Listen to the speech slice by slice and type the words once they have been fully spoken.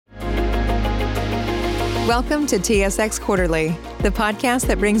Welcome to TSX Quarterly, the podcast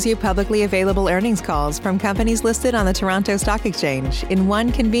that brings you publicly available earnings calls from companies listed on the Toronto Stock Exchange in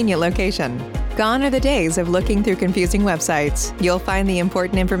one convenient location. Gone are the days of looking through confusing websites. You'll find the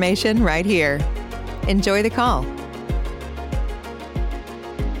important information right here. Enjoy the call.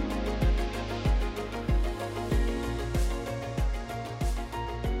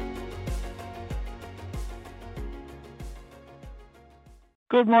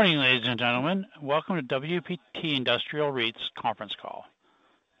 Good morning, ladies and gentlemen. Welcome to WPT Industrial REIT's conference call.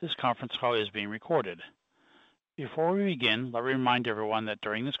 This conference call is being recorded. Before we begin, let me remind everyone that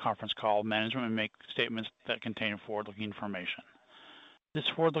during this conference call, management may make statements that contain forward-looking information. This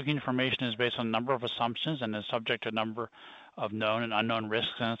forward-looking information is based on a number of assumptions and is subject to a number of known and unknown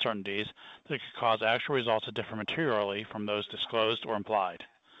risks and uncertainties that could cause actual results to differ materially from those disclosed or implied.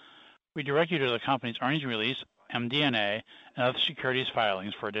 We direct you to the company's earnings release, MD&A, and other securities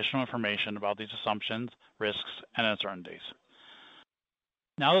filings for additional information about these assumptions, risks, and uncertainties.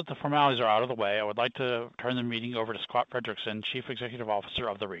 Now that the formalities are out of the way, I would like to turn the meeting over to Scott Frederickson, Chief Executive Officer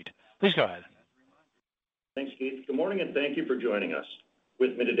of the REIT. Please go ahead. Thanks, Keith. Good morning, and thank you for joining us.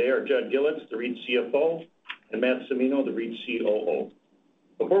 With me today are Judd Gilletts, the REIT CFO, and Matt Cimino, the REIT COO.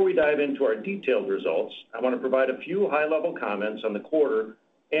 Before we dive into our detailed results, I want to provide a few high-level comments on the quarter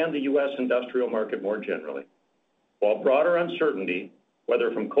and the U.S. industrial market more generally. While broader uncertainty,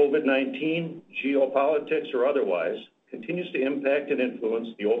 whether from COVID-19, geopolitics, or otherwise, continues to impact and influence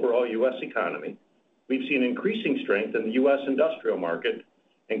the overall U.S. economy, we've seen increasing strength in the U.S. industrial market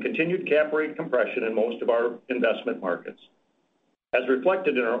and continued cap rate compression in most of our investment markets, as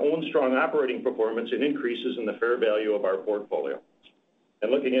reflected in our own strong operating performance and increases in the fair value of our portfolio.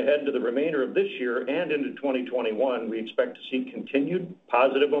 And looking ahead to the remainder of this year and into 2021, we expect to see continued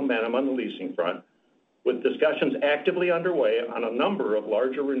positive momentum on the leasing front, with discussions actively underway on a number of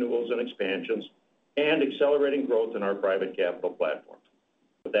larger renewals and expansions and accelerating growth in our private capital platform.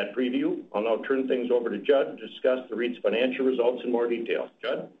 With that preview, I'll now turn things over to Judd to discuss the REIT's financial results in more detail.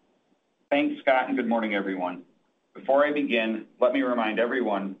 Judd? Thanks, Scott, and good morning, everyone. Before I begin, let me remind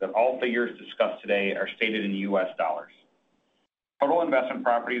everyone that all figures discussed today are stated in U.S. dollars. Total investment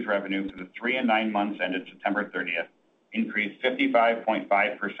properties revenue for the 3 and 9 months ended September 30th increased 55.5%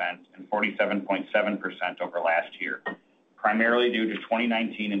 and 47.7% over last year, primarily due to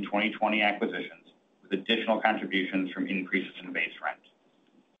 2019 and 2020 acquisitions, with additional contributions from increases in base rent.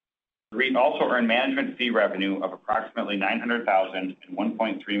 The REIT also earned management fee revenue of approximately $900,000 and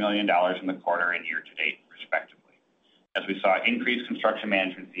 $1.3 million in the quarter and year-to-date, respectively, as we saw increased construction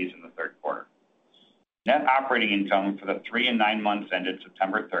management fees in the third quarter. Net operating income for the 3 and 9 months ended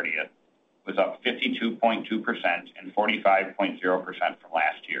September 30th was up 52.2% and 45.0% from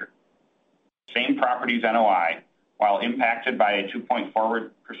last year. Same properties NOI, while impacted by a 2.4%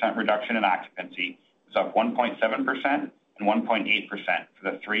 reduction in occupancy, was up 1.7% and 1.8%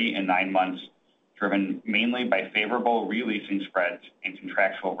 for the 3 and 9 months, driven mainly by favorable re-leasing spreads and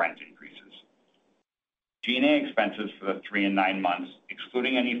contractual rent increases. G&A expenses for the 3 and 9 months,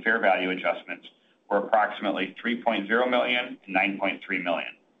 excluding any fair value adjustments, were approximately $3.0 million and $9.3 million.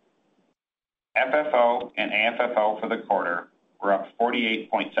 FFO and AFFO for the quarter were up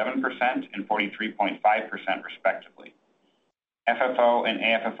 48.7% and 43.5% respectively. FFO and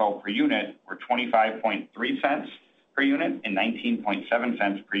AFFO per unit were 25.3 cents per unit and 19.7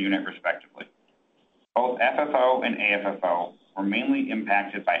 cents per unit respectively. Both FFO and AFFO were mainly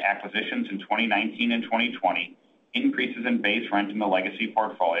impacted by acquisitions in 2019 and 2020, increases in base rent in the legacy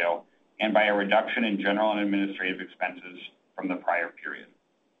portfolio, and by a reduction in general and administrative expenses from the prior period.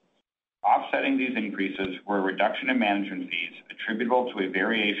 Offsetting these increases were a reduction in management fees attributable to a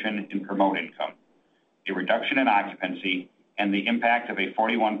variation in promote income, a reduction in occupancy, and the impact of a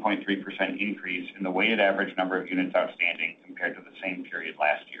 41.3% increase in the weighted average number of units outstanding compared to the same period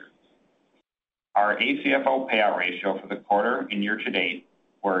last year. Our ACFO payout ratio for the quarter and year-to-date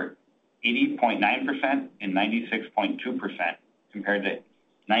were 80.9% and 96.2% compared to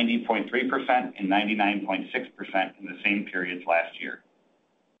 90.3% and 99.6% in the same periods last year.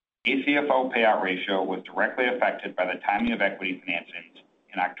 ACFO payout ratio was directly affected by the timing of equity financings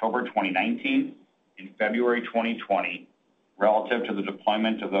in October 2019 and February 2020 relative to the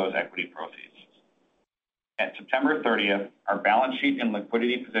deployment of those equity proceeds. At September 30th, our balance sheet and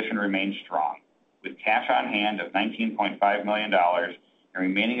liquidity position remained strong, with cash on hand of $19.5 million and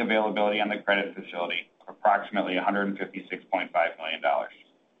remaining availability on the credit facility of approximately $156.5 million.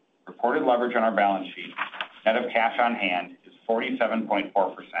 Reported leverage on our balance sheet, net of cash on hand, is 47.4%,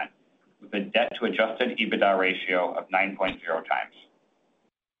 with a debt to adjusted EBITDA ratio of 9.0 times.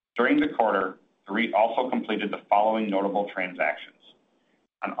 During the quarter, the REIT also completed the following notable transactions.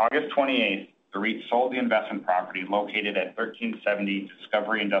 On August 28th, the REIT sold the investment property located at 1370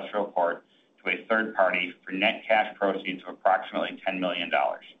 Discovery Industrial Court to a third party for net cash proceeds of approximately $10 million.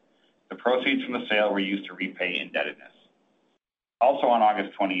 The proceeds from the sale were used to repay indebtedness. Also on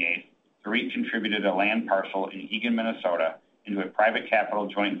August 28th, the REIT contributed a land parcel in Eagan, Minnesota, into a private capital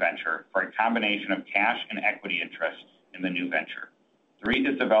joint venture for a combination of cash and equity interest in the new venture. The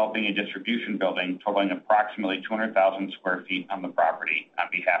REIT is developing a distribution building totaling approximately 200,000 square feet on the property on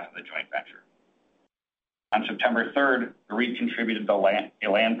behalf of the joint venture. On September 3rd, the REIT contributed a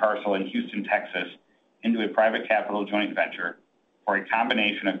land parcel in Houston, Texas, into a private capital joint venture for a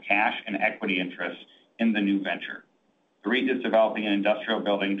combination of cash and equity interests in the new venture. The REIT is developing an industrial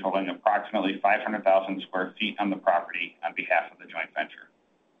building totaling approximately 500,000 square feet on the property on behalf of the joint venture.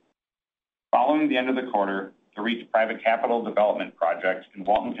 Following the end of the quarter, the REIT's private capital development project in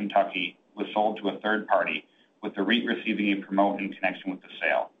Walton, Kentucky was sold to a third party, with the REIT receiving a promote in connection with the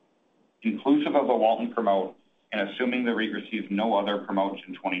sale. Inclusive of the Walton promote, and assuming the REIT receives no other promotes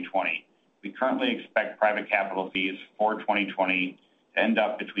in 2020, we currently expect private capital fees for 2020 to end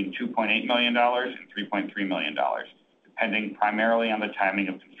up between $2.8 million and $3.3 million, depending primarily on the timing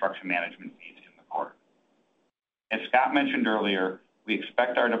of construction management fees in the quarter. As Scott mentioned earlier, we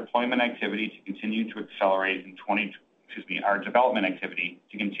expect our deployment activity to continue to accelerate our development activity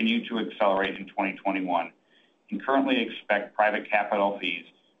to continue to accelerate in 2021, and currently expect private capital fees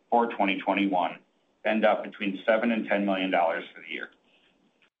for 2021 to end up between $7 and $10 million for the year.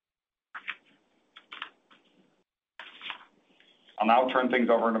 I'll now turn things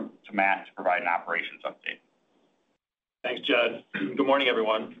over to Matt to provide an operations update. Thanks, Judd. Good morning,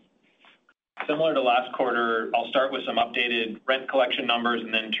 everyone. Similar to last quarter, I'll start with some updated rent collection numbers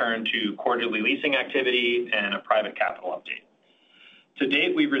and then turn to quarterly leasing activity and a private capital update. To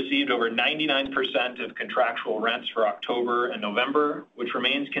date, we've received over 99% of contractual rents for October and November, which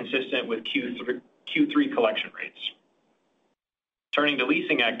remains consistent with Q3 collection rates. Turning to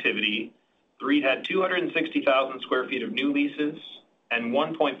leasing activity, the REIT had 260,000 square feet of new leases and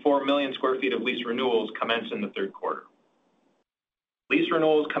 1.4 million square feet of lease renewals commence in the third quarter. Lease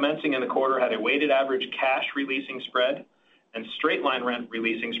renewals commencing in the quarter had a weighted average cash releasing spread and straight-line rent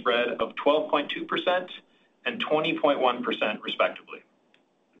releasing spread of 12.2% and 20.1%, respectively.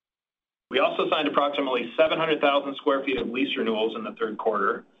 We also signed approximately 700,000 square feet of lease renewals in the third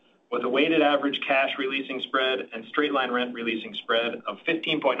quarter, with a weighted average cash releasing spread and straight-line rent releasing spread of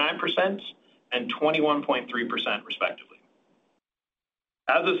 15.9% and 21.3%, respectively.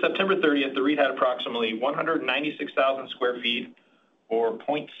 As of September 30th, the REIT had approximately 196,000 square feet, or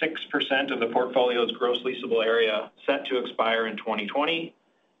 0.6% of the portfolio's gross leasable area, set to expire in 2020,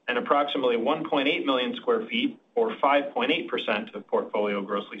 and approximately 1.8 million square feet, or 5.8% of portfolio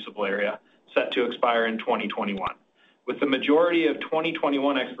gross leasable area, set to expire in 2021, with the majority of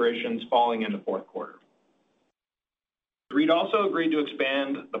 2021 expirations falling in the fourth quarter. The REIT also agreed to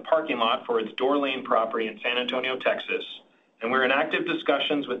expand the parking lot for its Door Lane property in San Antonio, Texas, and we're in active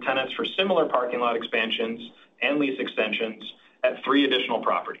discussions with tenants for similar parking lot expansions and lease extensions at 3 additional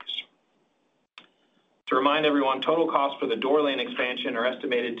properties. To remind everyone, total costs for the Door Lane expansion are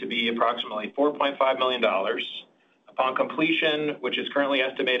estimated to be approximately $4.5 million. Upon completion, which is currently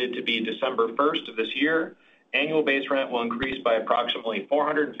estimated to be December 1st of this year, annual base rent will increase by approximately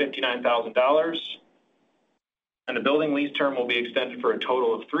 $459,000, and the building lease term will be extended for a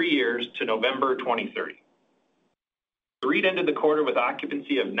total of 3 years to November 2030. The REIT ended the quarter with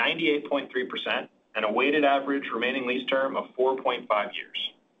occupancy of 98.3% and a weighted average remaining lease term of 4.5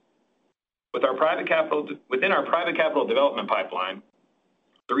 years. Within our private capital development pipeline,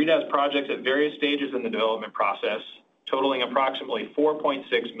 the REIT has projects at various stages in the development process, totaling approximately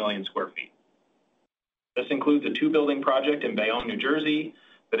 4.6 million square feet. This includes a 2-building project in Bayonne, New Jersey,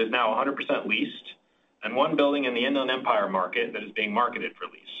 that is now 100% leased, and 1 building in the Inland Empire market that is being marketed for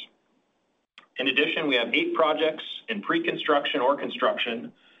lease. In addition, we have 8 projects in pre-construction or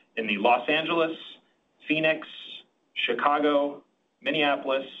construction in the Los Angeles, Phoenix, Chicago,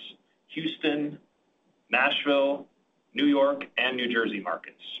 Minneapolis, Houston, Nashville, New York, and New Jersey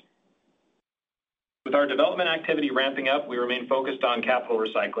markets. With our development activity ramping up, we remain focused on capital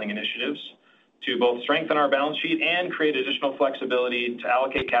recycling initiatives to both strengthen our balance sheet and create additional flexibility to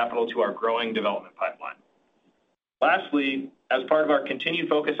allocate capital to our growing development pipeline. Lastly, as part of our continued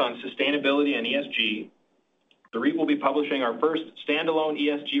focus on sustainability and ESG, the REIT will be publishing our first standalone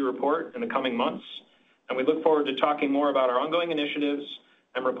ESG report in the coming months, and we look forward to talking more about our ongoing initiatives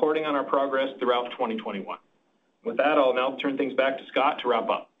and reporting on our progress throughout 2021. With that, I'll now turn things back to Scott to wrap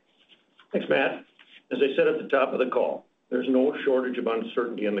up. Thanks, Matt. As I said at the top of the call, there's no shortage of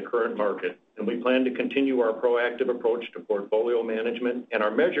uncertainty in the current market, and we plan to continue our proactive approach to portfolio management and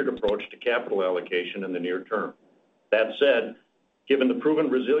our measured approach to capital allocation in the near term. That said, given the proven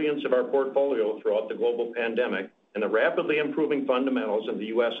resilience of our portfolio throughout the global pandemic and the rapidly improving fundamentals in the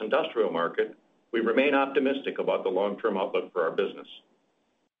U.S. industrial market, we remain optimistic about the long-term outlook for our business.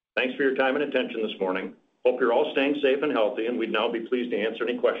 Thanks for your time and attention this morning. Hope you're all staying safe and healthy, and we'd now be pleased to answer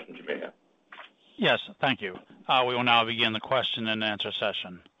any questions you may have. Yes, thank you. We will now begin the question and answer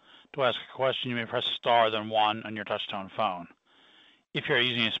session. To ask a question, you may press star then one on your touch-tone phone. If you're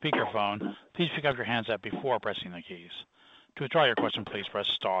using a speakerphone, please pick up your handset before pressing the keys. To withdraw your question, please press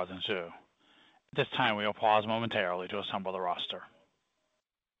star then two. At this time, we will pause momentarily to assemble the roster.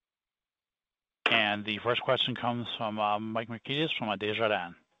 And the first question comes from Mike Markidis from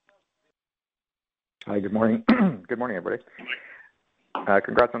Desjardins. Hi, good morning. Good morning, everybody.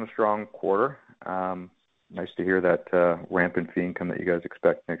 Congrats on a strong quarter. Nice to hear that ramp in fee income that you guys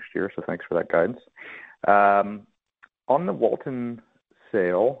expect next year, so thanks for that guidance. On the Walton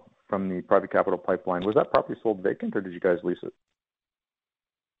sale from the private capital pipeline, was that property sold vacant or did you guys lease it?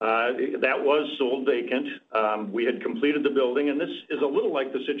 That was sold vacant. We had completed the building, and this is a little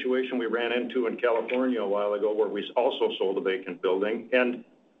like the situation we ran into in California a while ago where we also sold a vacant building. And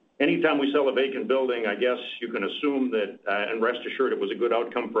anytime we sell a vacant building, I guess you can assume that, and rest assured it was a good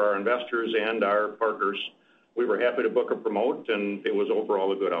outcome for our investors and our partners. We were happy to book a promote, and it was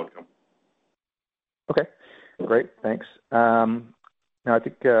overall a good outcome. Okay, great, thanks. Now, I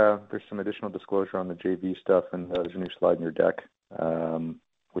think there's some additional disclosure on the JV stuff, and there's a new slide in your deck,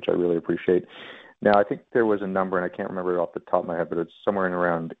 which I really appreciate. Now, I think there was a number, and I can't remember it off the top of my head, but it's somewhere in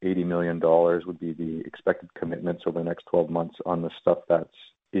around $80 million would be the expected commitments over the next 12 months on the stuff that's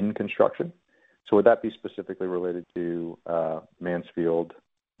in construction. So would that be specifically related to Mansfield,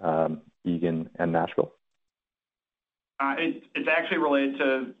 Eagan, and Nashville? It's actually related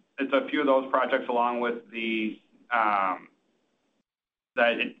to a few of those projects along with the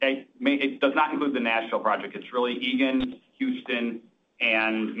it does not include the Nashville project. It's really Eagan, Houston,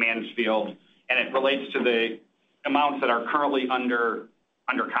 and Mansfield, and it relates to the amounts that are currently under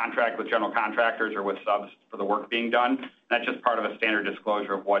contract with general contractors or with subs for the work being done. That's just part of a standard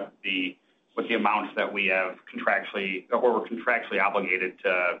disclosure of what the amounts that we have contractually or we're contractually obligated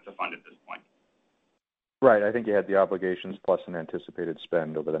to fund at this point. Right. I think you had the obligations plus an anticipated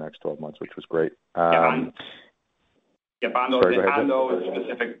spend over the next 12 months, which was great. On those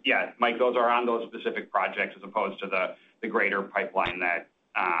specific, Mike, those are on those specific projects as opposed to the greater pipeline that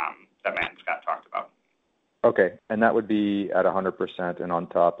Matt and Scott talked about. Okay, and that would be at 100% and on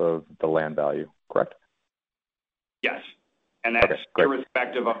top of the land value, correct? Yes, and that's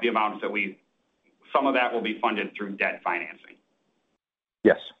irrespective of the amounts that some of that will be funded through debt financing.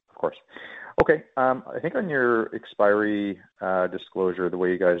 Yes, of course. Okay, I think on your expiry disclosure, the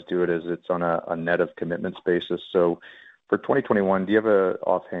way you guys do it is it's on a net of commitments basis. So for 2021, do you have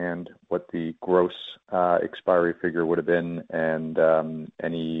offhand what the gross expiry figure would have been, and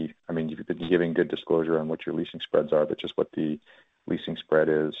you've been giving good disclosure on what your leasing spreads are, but just what the leasing spread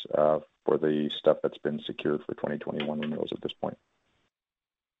is for the stuff that's been secured for 2021 renewals at this point?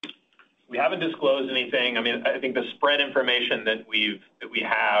 We haven't disclosed anything. I mean, I think the spread information that we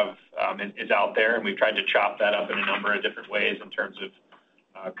have is out there, and we've tried to chop that up in a number of different ways in terms of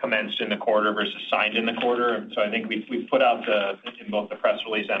commenced in the quarter versus signed in the quarter. And so I think we've put out in both the press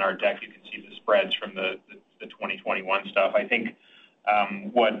release and our deck, you can see the spreads from the 2021 stuff. I think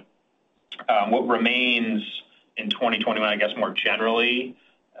what remains in 2021, I guess more generally,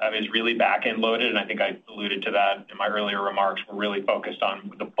 is really back-end loaded, and I think I alluded to that in my earlier remarks. We're really focused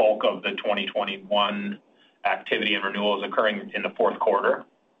on the bulk of the 2021 activity and renewals occurring in the fourth quarter.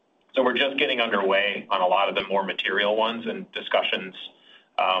 So we're just getting underway on a lot of the more material ones, and discussions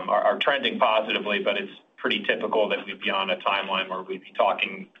are trending positively, but it's pretty typical that we'd be on a timeline where we'd be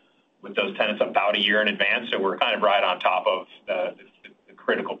talking with those tenants about a year in advance, so we're kind of right on top of the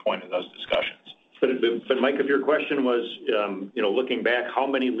critical point of those discussions. But Mike, if your question was, looking back, how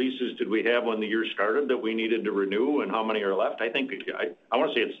many leases did we have when the year started that we needed to renew, and how many are left? I think I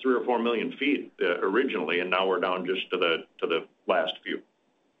want to say it's 3 or 4 million feet originally, and now we're down just to the last few.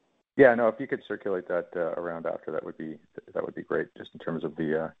 Yeah, no. If you could circulate that around after, that would be great, just in terms of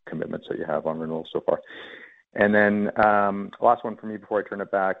the commitments that you have on renewals so far. And then last one for me before I turn it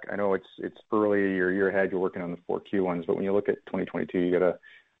back. I know it's early, or year ahead, you're working on the 4Q ones, but when you look at 2022, you got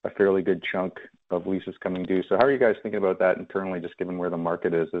a fairly good chunk of leases coming due. So how are you guys thinking about that internally, just given where the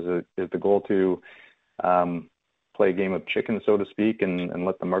market is? Is the goal to play a game of chicken, so to speak, and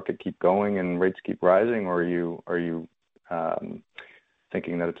let the market keep going and rates keep rising, or are you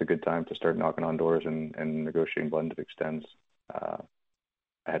thinking that it's a good time to start knocking on doors and negotiating blended extends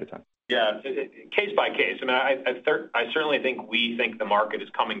ahead of time? Yeah, case by case. I mean, I certainly think we think the market is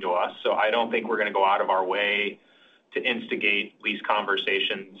coming to us, so I don't think we're going to go out of our way to instigate lease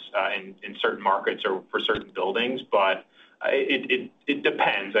conversations in certain markets or for certain buildings. But it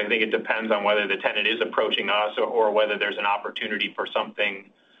depends. I think it depends on whether the tenant is approaching us or whether there's an opportunity for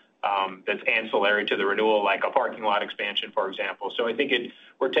something that's ancillary to the renewal, like a parking lot expansion, for example. So I think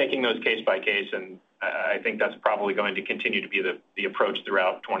we're taking those case by case, and I think that's probably going to continue to be the approach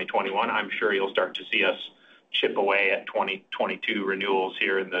throughout 2021. I'm sure you'll start to see us chip away at 2022 renewals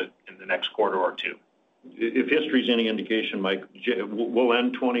here in the next quarter or two. If history's any indication, Mike, we'll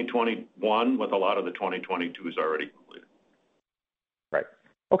end 2021 with a lot of the 2022s already completed. Right.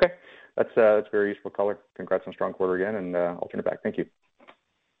 Okay. That's very useful color. Congrats on a strong quarter again, and I'll turn it back. Thank you.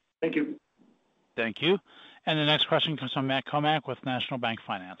 Thank you. Thank you. And the next question comes from Matt Comack with National Bank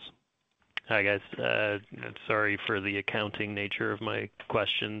Finance. Hi, guys. Sorry for the accounting nature of my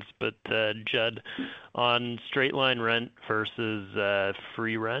questions, but Judd, on straight-line rent versus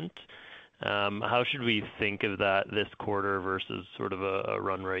free rent, how should we think of that this quarter versus sort of a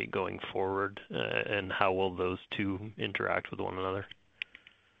run rate going forward, and how will those two interact with one another?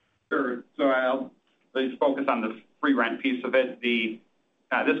 Sure. So I'll just focus on the free rent piece of it.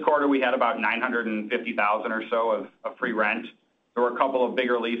 This quarter we had about $950,000 or so of free rent. There were a couple of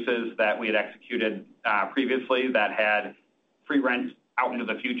bigger leases that we had executed previously that had free rent out into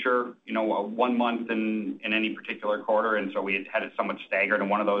the future, 1 month in any particular quarter, and so we had it somewhat staggered, and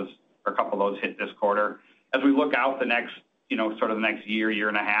one of those or a couple of those hit this quarter. As we look out the next, sort of the next year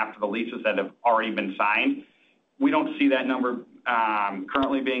and a half for the leases that have already been signed, we don't see that number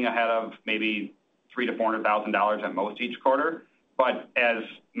currently being ahead of maybe $300,000 to $400,000 at most each quarter. But as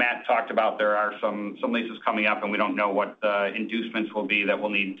Matt talked about, there are some leases coming up, and we don't know what the inducements will be that we'll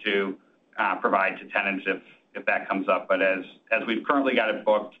need to provide to tenants if that comes up. But as we've currently got it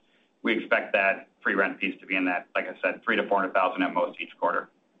booked, we expect that free rent piece to be in that, like I said, $300,000 to $400,000 at most each quarter.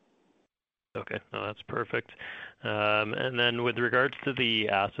 Okay, no, that's perfect. And then with regards to the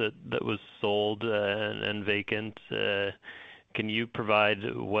asset that was sold and vacant, can you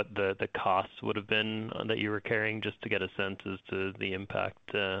provide what the costs would have been that you were carrying, just to get a sense as to the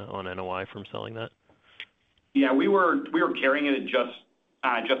impact on NOI from selling that? Yeah, we were carrying it at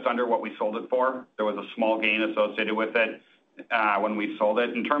just under what we sold it for. There was a small gain associated with it when we sold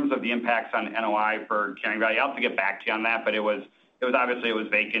it. In terms of the impacts on NOI for carrying value, I'll have to get back to you on that, but it was obviously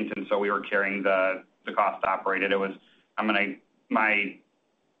vacant, and so we were carrying the cost to operate it.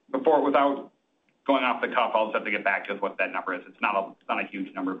 Without going off the cuff, I'll just have to get back to what that number is. It's not a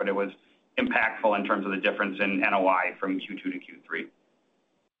huge number, but it was impactful in terms of the difference in NOI from Q2 to Q3.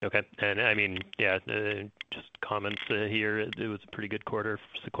 Okay, and I mean, yeah, just comments here. It was a pretty good quarter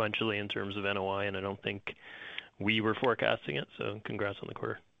sequentially in terms of NOI, and I don't think we were forecasting it. So, congrats on the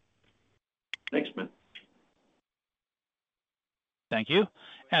quarter. Thanks, man. Thank you.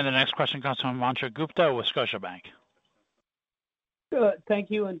 And the next question comes from Himanshu Gupta with Scotiabank.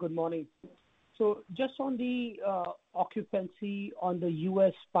 Thank you and good morning. So just on the occupancy on the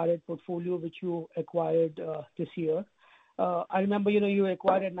U.S. Pirate portfolio, which you acquired this year, I remember you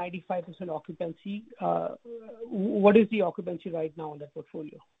acquired at 95% occupancy. What is the occupancy right now on that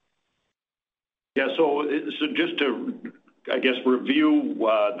portfolio? Yeah, so just to, I guess, review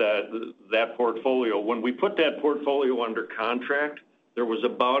that portfolio. When we put that portfolio under contract, there was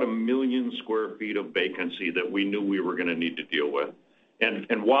about 1 million square feet of vacancy that we knew we were going to need to deal with.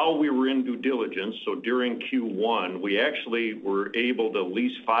 And while we were in due diligence, so during Q1, we actually were able to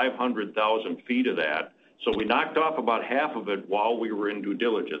lease 500,000 feet of that. So we knocked off about half of it while we were in due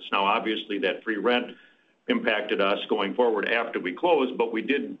diligence. Now, obviously, that free rent impacted us going forward after we closed, but we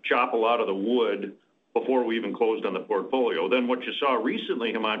did chop a lot of the wood before we even closed on the portfolio. Then what you saw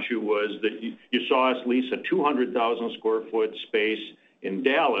recently, Himanshu, was that you saw us lease a 200,000 square foot space in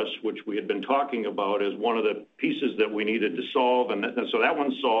Dallas, which we had been talking about as one of the pieces that we needed to solve. And so that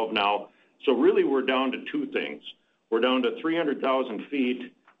one's solved now. So really we're down to two things. We're down to 300,000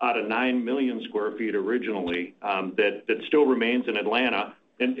 feet out of 9 million square feet originally that still remains in Atlanta.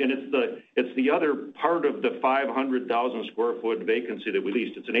 And it's the other part of the 500,000 square foot vacancy that we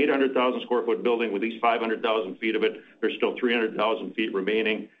leased. It's an 800,000 square foot building. We leased 500,000 feet of it. There's still 300,000 feet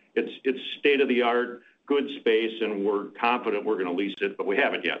remaining. It's state of the art, good space, and we're confident we're going to lease it, but we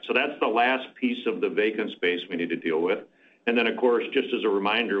haven't yet. So that's the last piece of the vacant space we need to deal with. And then, of course, just as a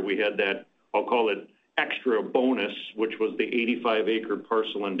reminder, we had that, I'll call it extra bonus, which was the 85-acre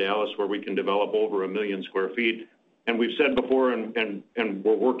parcel in Dallas where we can develop over 1 million square feet. And we've said before, and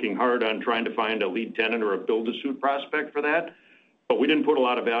we're working hard on trying to find a lead tenant or a build-to-suit prospect for that. But we didn't put a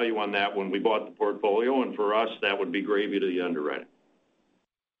lot of value on that when we bought the portfolio, and for us, that would be gravy to the underwriting.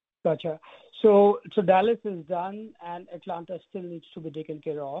 Gotcha. So Dallas is done, and Atlanta still needs to be taken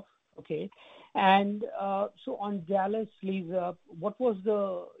care of. Okay. And so on Dallas lease up, what was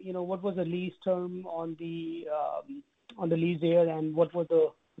the lease term on the lease there, and what were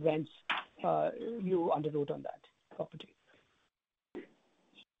the rents you underwrote on that property?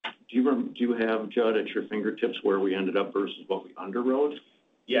 Do you have, Judd, at your fingertips where we ended up versus what we underwrote?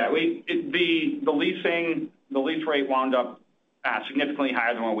 Yeah, the lease rate wound up significantly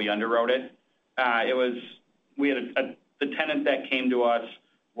higher than what we underwrote it. We had the tenant that came to us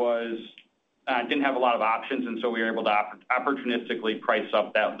didn't have a lot of options, and so we were able to opportunistically price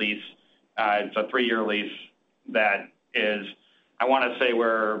up that lease. It's a 3-year lease that is, I want to say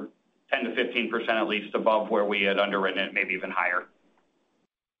we're 10 to 15% at least above where we had underwritten it, maybe even higher.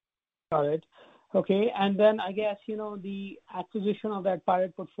 Got it. Okay. And then I guess, the acquisition of that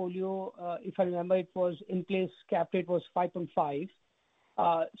Pirate portfolio, if I remember, it was in place cap rate was 5.5.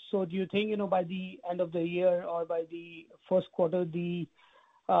 So do you think, by the end of the year or by the first quarter, the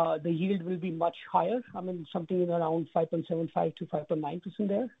yield will be much higher? I mean, something in around 5.75 to 5.9%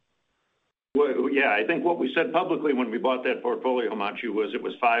 there? Well, yeah, I think what we said publicly when we bought that portfolio, Himanshu, was it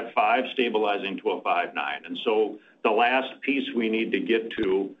was 5.5 stabilizing to a 5.9. And so the last piece we need to get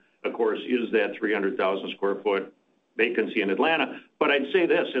to, of course, is that 300,000 square foot vacancy in Atlanta. But I'd say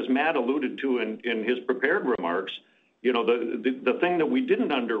this, as Matt alluded to in his prepared remarks, the thing that we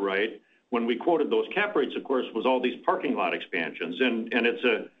didn't underwrite when we quoted those cap rates, of course, was all these parking lot expansions. And it's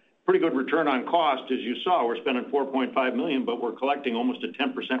a pretty good return on cost. As you saw, we're spending $4.5 million, but we're collecting almost a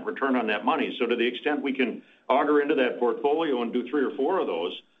 10% return on that money. So to the extent we can auger into that portfolio and do 3 or 4 of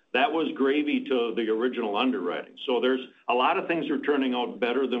those, that was gravy to the original underwriting. So there's a lot of things are turning out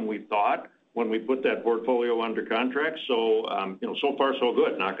better than we thought when we put that portfolio under contract. So, so far so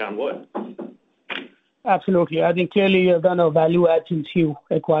good, knock on wood. Absolutely. I think clearly you've done a value add since you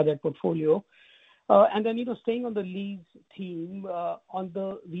acquired that portfolio. And then, staying on the lease theme, on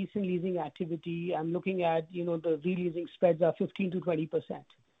the recent leasing activity, I'm looking at, the re-leasing spreads are 15 to 20%.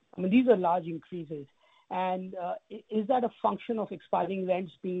 I mean, these are large increases. And is that a function of expiring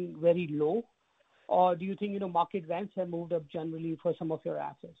rents being very low? Or do you think, market rents have moved up generally for some of your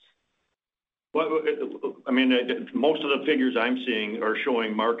assets? Well, I mean, most of the figures I'm seeing are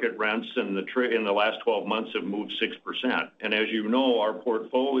showing market rents in the last 12 months have moved 6%. And as you know, our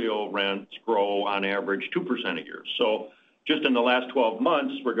portfolio rents grow on average 2% a year. So just in the last 12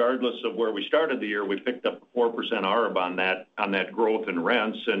 months, regardless of where we started the year, we picked up 4% ARB on that growth in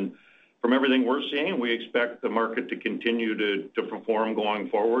rents. And from everything we're seeing, we expect the market to continue to perform going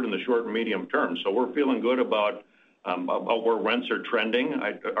forward in the short and medium term. So we're feeling good about where rents are trending.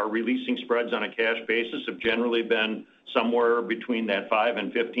 Our releasing spreads on a cash basis have generally been somewhere between that 5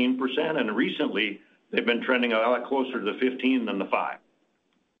 and 15%, and recently they've been trending a lot closer to the 15 than the 5.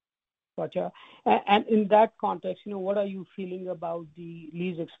 Gotcha. And in that context, what are you feeling about the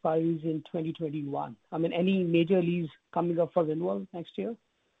lease expiries in 2021? I mean, any major lease coming up for renewal next year?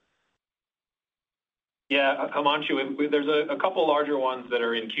 Yeah, Himanshu, there's a couple larger ones that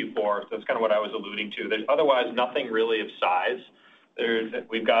are in Q4. That's kind of what I was alluding to. There's otherwise nothing really of size.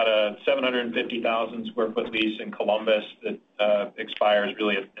 We've got a 750,000 square foot lease in Columbus that expires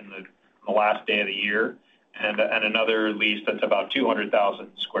really in the last day of the year, and another lease that's about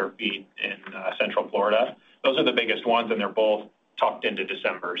 200,000 square feet in Central Florida. Those are the biggest ones, and they're both tucked into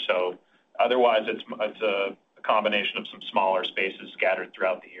December. So otherwise, it's a combination of some smaller spaces scattered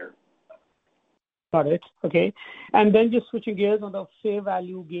throughout the year. Got it. Okay. And then just switching gears on the fair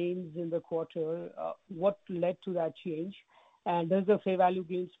value gains in the quarter, what led to that change? And does the fair value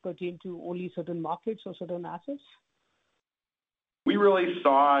gains pertain to only certain markets or certain assets? We really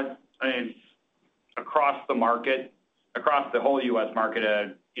saw across the market, across the whole U.S.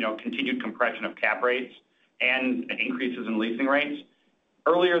 market, continued compression of cap rates and increases in leasing rates.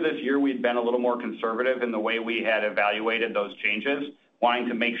 Earlier this year, we'd been a little more conservative in the way we had evaluated those changes, wanting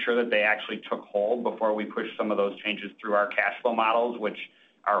to make sure that they actually took hold before we pushed some of those changes through our cash flow models, which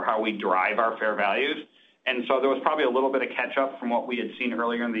are how we drive our fair values. And so there was probably a little bit of catch up from what we had seen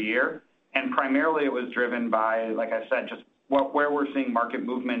earlier in the year. And primarily it was driven by, like I said, just where we're seeing market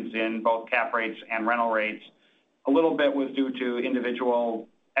movements in both cap rates and rental rates. A little bit was due to individual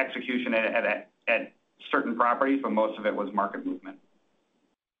execution at certain properties, but most of it was market movement.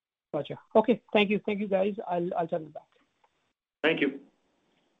 Gotcha. Okay. Thank you. Thank you, guys. I'll turn it back. Thank you.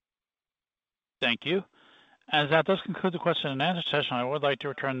 Thank you. As that does conclude the question and answer session, I would like to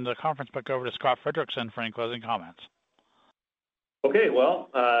return the conference back over to Scott Frederickson for any closing comments. Okay, well,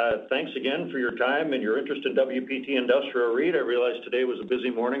 thanks again for your time and your interest in WPT Industrial REIT. I realize today was a busy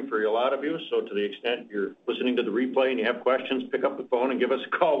morning for a lot of you, so to the extent you're listening to the replay and you have questions, pick up the phone and give us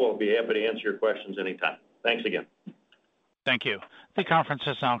a call. We'll be happy to answer your questions anytime. Thanks again. Thank you. The conference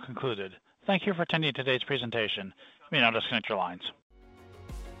is now concluded. Thank you for attending today's presentation. You may now disconnect your lines.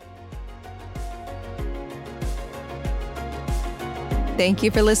 Thank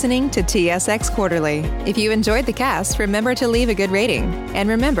you for listening to TSX Quarterly. If you enjoyed the cast, remember to leave a good rating. And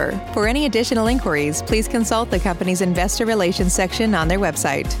remember, for any additional inquiries, please consult the company's investor relations section on their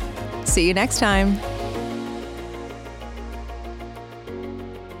website. See you next time.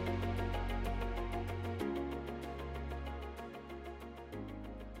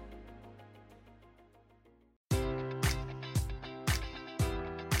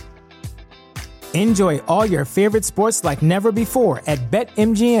 Enjoy all your favorite sports like never before at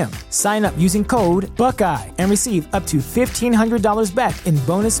BetMGM. Sign up using code Buckeye and receive up to $1,500 back in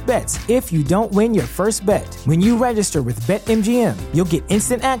bonus bets if you don't win your first bet. When you register with BetMGM, you'll get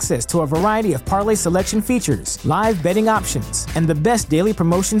instant access to a variety of parlay selection features, live betting options, and the best daily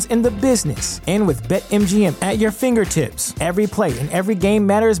promotions in the business. And with BetMGM at your fingertips, every play and every game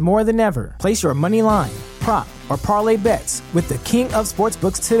matters more than ever. Place your money line, prop, or parlay bets with the king of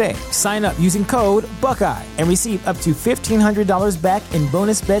sportsbooks today. Sign up using code Buckeye and receive up to $1,500 back in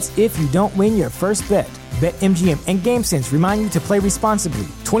bonus bets if you don't win your first bet. BetMGM and GameSense remind you to play responsibly.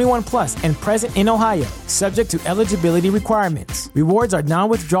 21 plus and present in Ohio, subject to eligibility requirements. Rewards are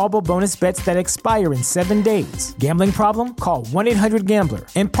non-withdrawable bonus bets that expire in 7 days. Gambling problem? Call 1-800-GAMBLER.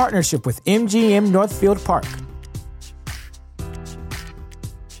 In partnership with MGM Northfield Park.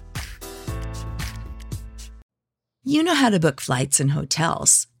 You know how to book flights and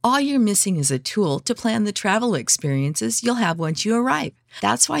hotels. All you're missing is a tool to plan the travel experiences you'll have once you arrive.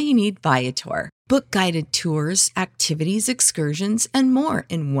 That's why you need Viator. Book guided tours, activities, excursions, and more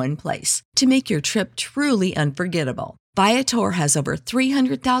in one place to make your trip truly unforgettable. Viator has over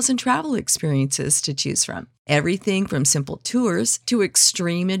 300,000 travel experiences to choose from. Everything from simple tours to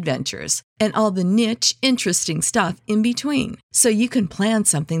extreme adventures and all the niche, interesting stuff in between. So you can plan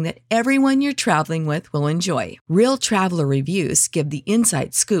something that everyone you're traveling with will enjoy. Real traveler reviews give the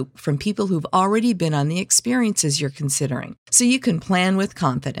inside scoop from people who've already been on the experiences you're considering. So you can plan with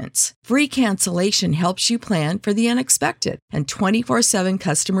confidence. Free cancellation helps you plan for the unexpected. And 24/7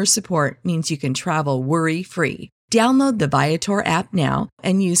 customer support means you can travel worry-free. Download the Viator app now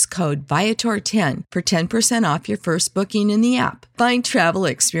and use code Viator10 for 10% off your first booking in the app. Find travel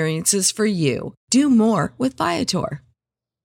experiences for you. Do more with Viator.